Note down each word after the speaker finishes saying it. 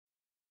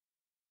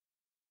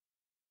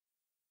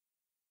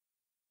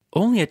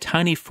only a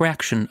tiny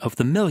fraction of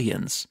the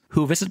millions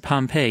who visit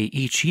Pompeii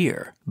each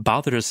year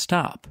bother to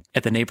stop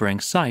at the neighboring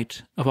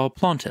site of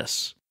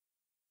Oplontis.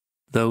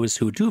 Those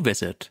who do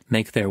visit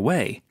make their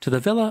way to the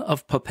Villa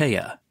of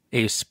Poppaea,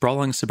 a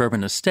sprawling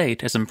suburban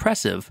estate as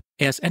impressive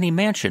as any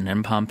mansion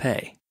in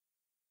Pompeii.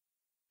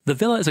 The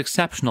villa is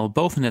exceptional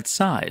both in its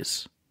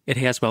size — it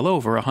has well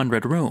over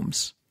 100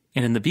 rooms —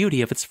 and in the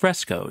beauty of its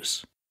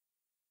frescoes.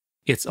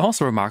 It's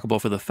also remarkable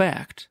for the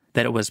fact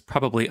that it was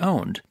probably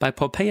owned by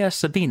Poppaea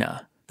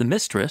Sabina, the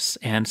mistress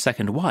and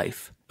second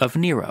wife of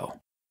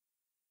Nero.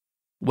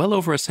 Well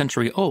over a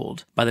century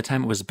old by the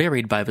time it was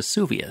buried by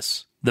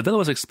Vesuvius, the villa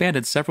was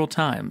expanded several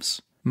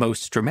times,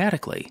 most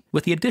dramatically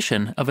with the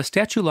addition of a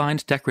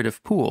statue-lined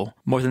decorative pool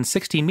more than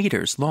 60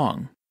 meters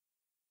long.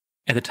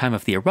 At the time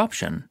of the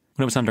eruption,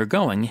 when it was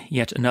undergoing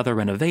yet another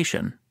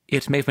renovation,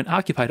 it may have been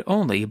occupied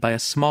only by a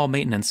small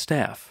maintenance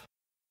staff.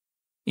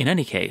 In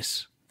any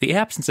case, the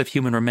absence of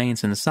human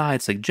remains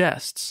inside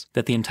suggests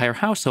that the entire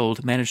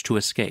household managed to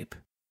escape.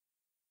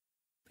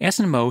 As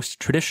in most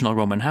traditional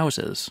Roman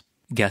houses,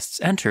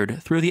 guests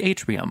entered through the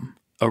Atrium,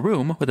 a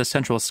room with a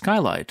central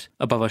skylight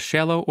above a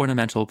shallow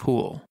ornamental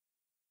pool.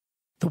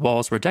 The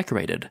walls were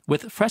decorated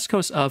with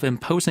frescoes of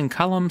imposing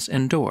columns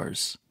and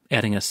doors,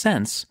 adding a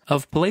sense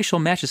of palatial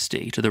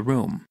majesty to the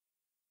room.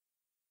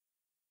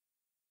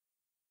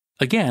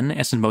 Again,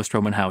 as in most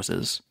Roman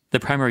houses, the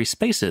primary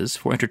spaces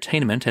for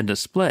entertainment and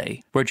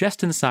display were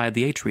just inside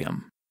the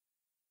atrium.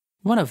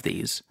 One of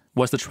these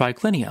was the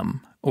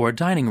triclinium, or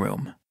dining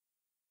room.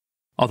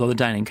 Although the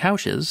dining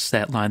couches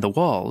that line the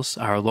walls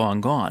are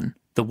long gone,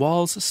 the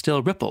walls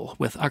still ripple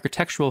with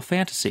architectural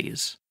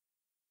fantasies.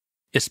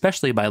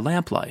 Especially by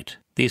lamplight,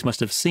 these must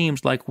have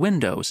seemed like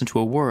windows into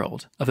a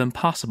world of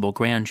impossible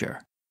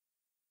grandeur.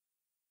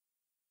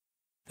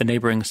 The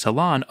neighboring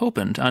salon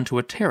opened onto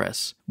a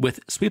terrace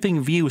with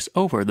sweeping views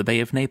over the Bay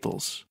of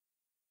Naples.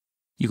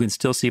 You can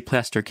still see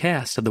plaster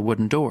casts of the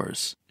wooden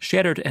doors,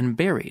 shattered and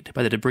buried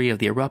by the debris of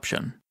the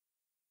eruption.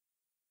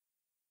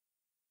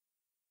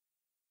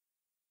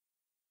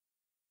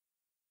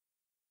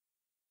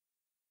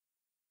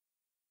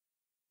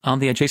 On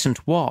the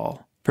adjacent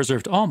wall,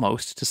 preserved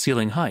almost to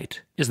ceiling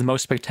height, is the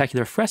most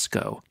spectacular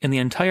fresco in the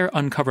entire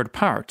uncovered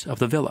part of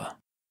the villa.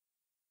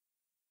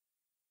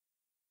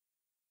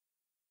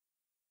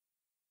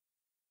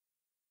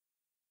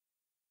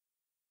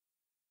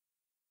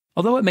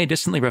 Although it may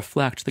distantly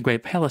reflect the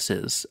great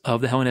palaces of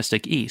the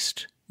Hellenistic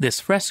East, this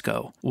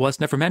fresco was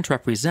never meant to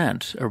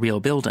represent a real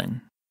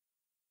building.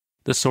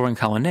 The soaring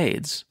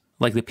colonnades,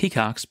 like the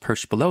peacocks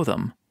perched below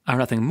them, are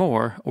nothing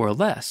more or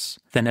less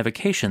than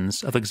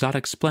evocations of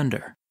exotic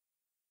splendor.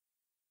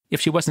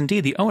 If she was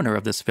indeed the owner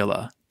of this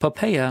villa,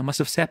 Poppaea must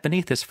have sat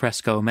beneath this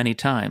fresco many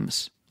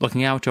times,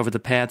 looking out over the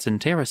paths and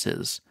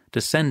terraces,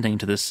 descending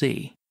to the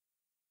sea.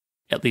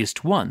 At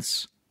least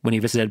once, when he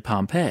visited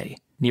Pompeii,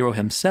 Nero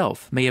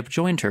himself may have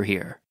joined her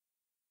here.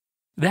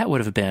 That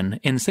would have been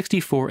in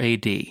 64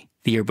 AD, the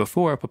year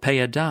before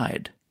Poppaea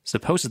died,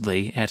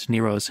 supposedly at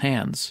Nero's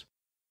hands.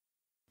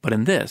 But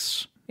in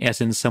this, as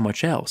in so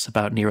much else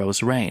about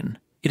Nero's reign,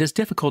 it is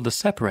difficult to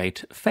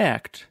separate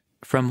fact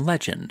from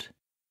legend.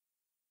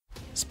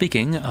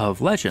 Speaking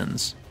of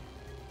legends,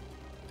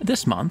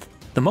 this month,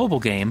 the mobile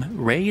game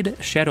Raid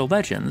Shadow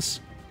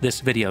Legends,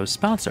 this video's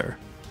sponsor,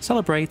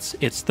 celebrates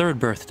its 3rd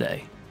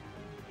birthday.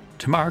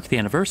 To mark the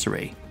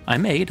anniversary, I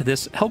made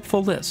this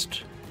helpful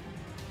list.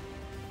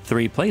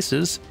 3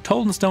 places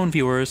Told in Stone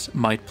viewers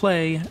might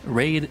play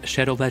Raid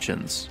Shadow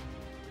Legends.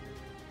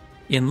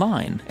 In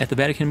line at the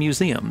Vatican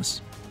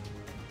museums.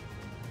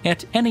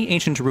 At any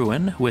ancient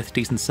ruin with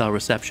decent cell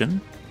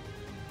reception.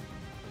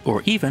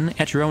 Or even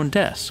at your own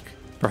desk,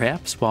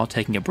 perhaps while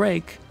taking a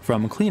break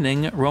from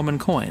cleaning Roman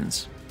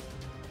coins.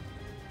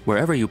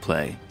 Wherever you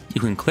play, you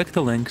can click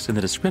the links in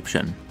the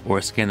description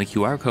or scan the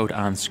QR code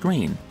on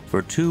screen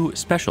for 2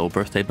 special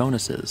birthday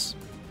bonuses.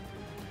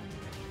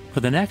 For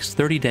the next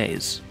 30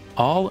 days,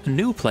 all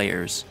new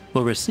players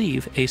will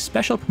receive a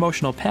special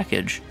promotional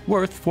package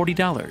worth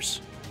 $40.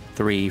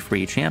 3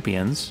 free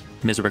champions,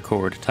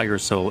 Misericord, Tiger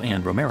Soul,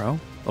 and Romero,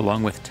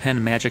 along with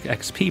 10 Magic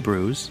XP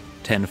brews,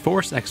 10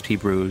 Force XP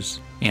brews,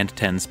 and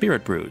 10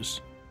 Spirit brews.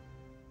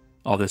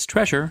 All this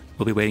treasure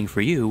will be waiting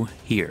for you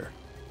here.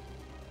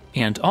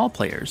 And all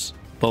players,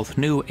 both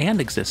new and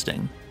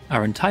existing,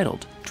 are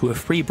entitled to a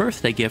free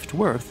birthday gift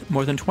worth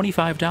more than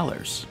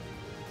 $25.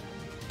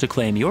 To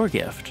claim your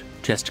gift,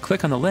 just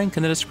click on the link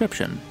in the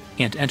description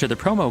and enter the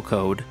promo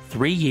code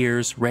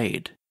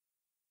 3YearsRaid.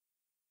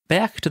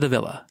 Back to the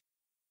villa.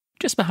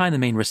 Just behind the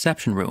main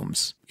reception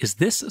rooms is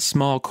this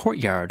small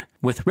courtyard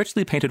with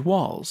richly painted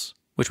walls,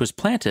 which was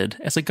planted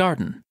as a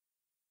garden.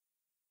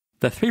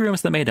 The 3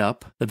 rooms that made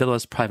up the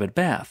villa's private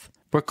bath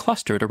were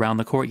clustered around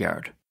the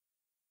courtyard.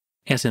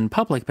 As in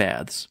public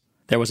baths,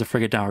 there was a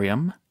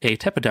frigidarium, a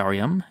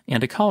tepidarium,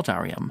 and a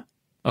caldarium,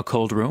 a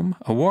cold room,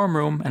 a warm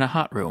room, and a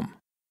hot room.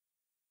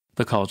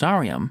 The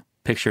caldarium,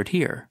 pictured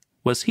here,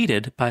 was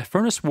heated by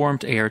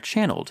furnace-warmed air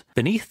channeled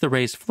beneath the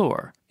raised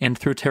floor and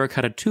through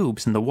terracotta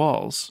tubes in the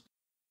walls.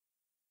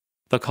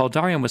 The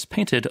caldarium was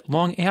painted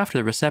long after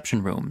the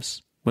reception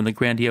rooms, when the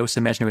grandiose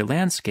imaginary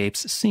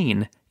landscapes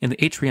seen in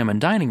the atrium and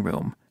dining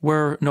room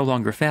were no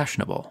longer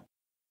fashionable.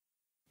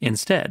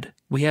 Instead,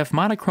 we have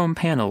monochrome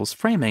panels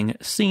framing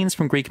scenes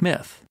from Greek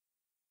myth.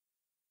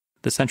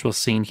 The central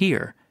scene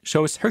here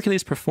shows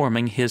Hercules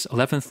performing his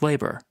 11th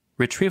labor,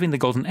 retrieving the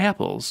golden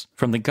apples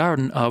from the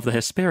garden of the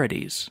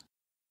Hesperides.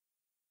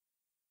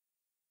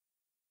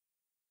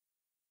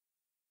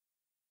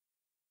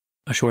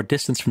 A short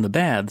distance from the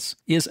baths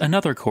is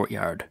another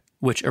courtyard,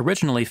 which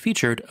originally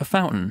featured a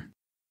fountain.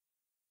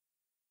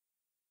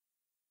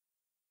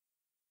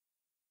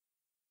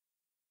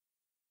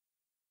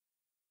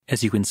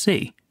 As you can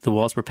see, the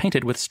walls were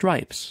painted with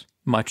stripes,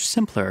 much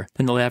simpler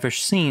than the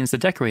lavish scenes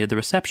that decorated the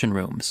reception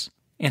rooms,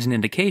 and an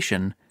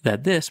indication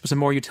that this was a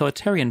more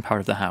utilitarian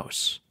part of the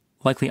house,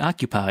 likely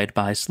occupied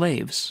by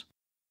slaves.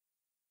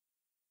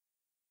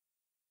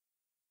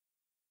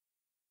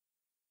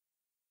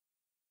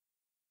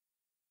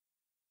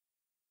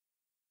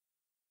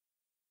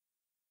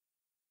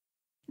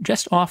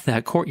 Just off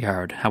that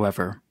courtyard,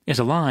 however, is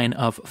a line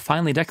of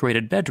finely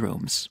decorated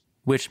bedrooms,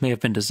 which may have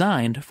been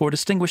designed for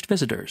distinguished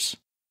visitors.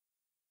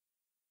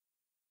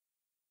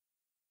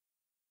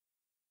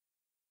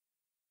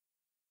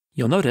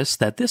 You'll notice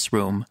that this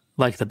room,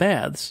 like the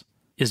baths,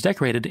 is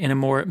decorated in a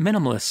more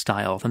minimalist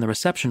style than the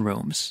reception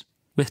rooms,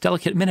 with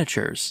delicate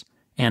miniatures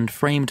and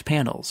framed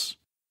panels.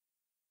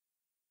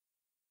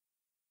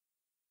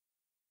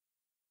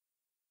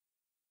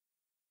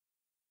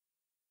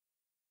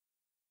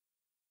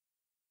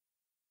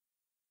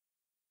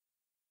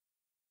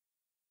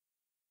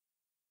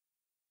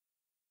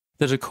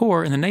 The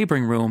decor in the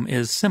neighboring room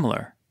is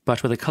similar,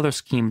 but with a color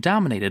scheme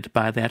dominated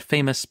by that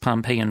famous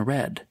Pompeian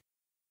red.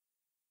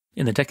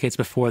 In the decades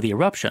before the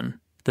eruption,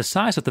 the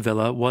size of the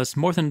villa was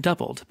more than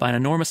doubled by an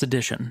enormous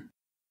addition.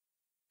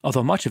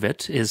 Although much of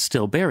it is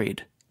still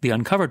buried, the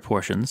uncovered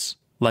portions,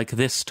 like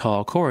this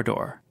tall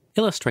corridor,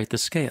 illustrate the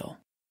scale.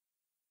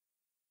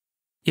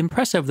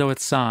 Impressive though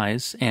its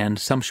size and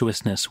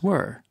sumptuousness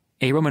were,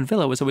 a Roman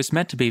villa was always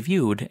meant to be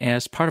viewed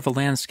as part of a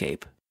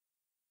landscape.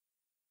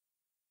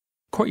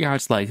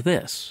 Courtyards like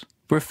this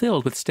were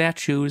filled with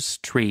statues,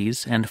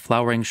 trees, and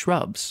flowering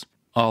shrubs,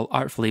 all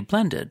artfully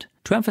blended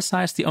to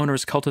emphasize the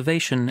owner's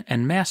cultivation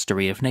and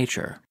mastery of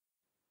nature.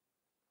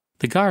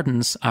 The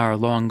gardens are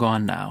long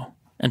gone now,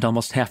 and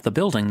almost half the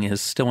building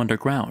is still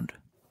underground,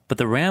 but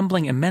the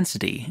rambling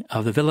immensity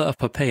of the Villa of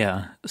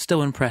Poppaea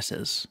still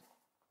impresses.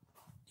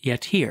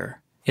 Yet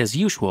here, as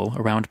usual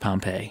around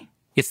Pompeii,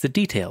 it's the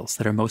details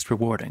that are most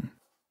rewarding.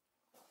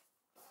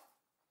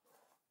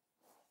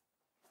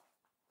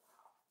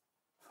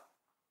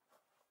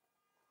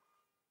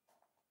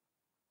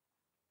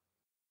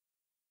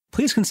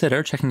 Please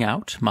consider checking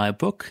out my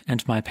book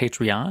and my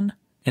Patreon,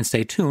 and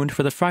stay tuned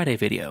for the Friday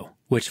video,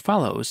 which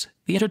follows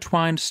the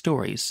intertwined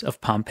stories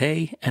of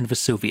Pompeii and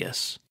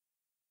Vesuvius.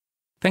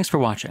 Thanks for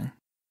watching.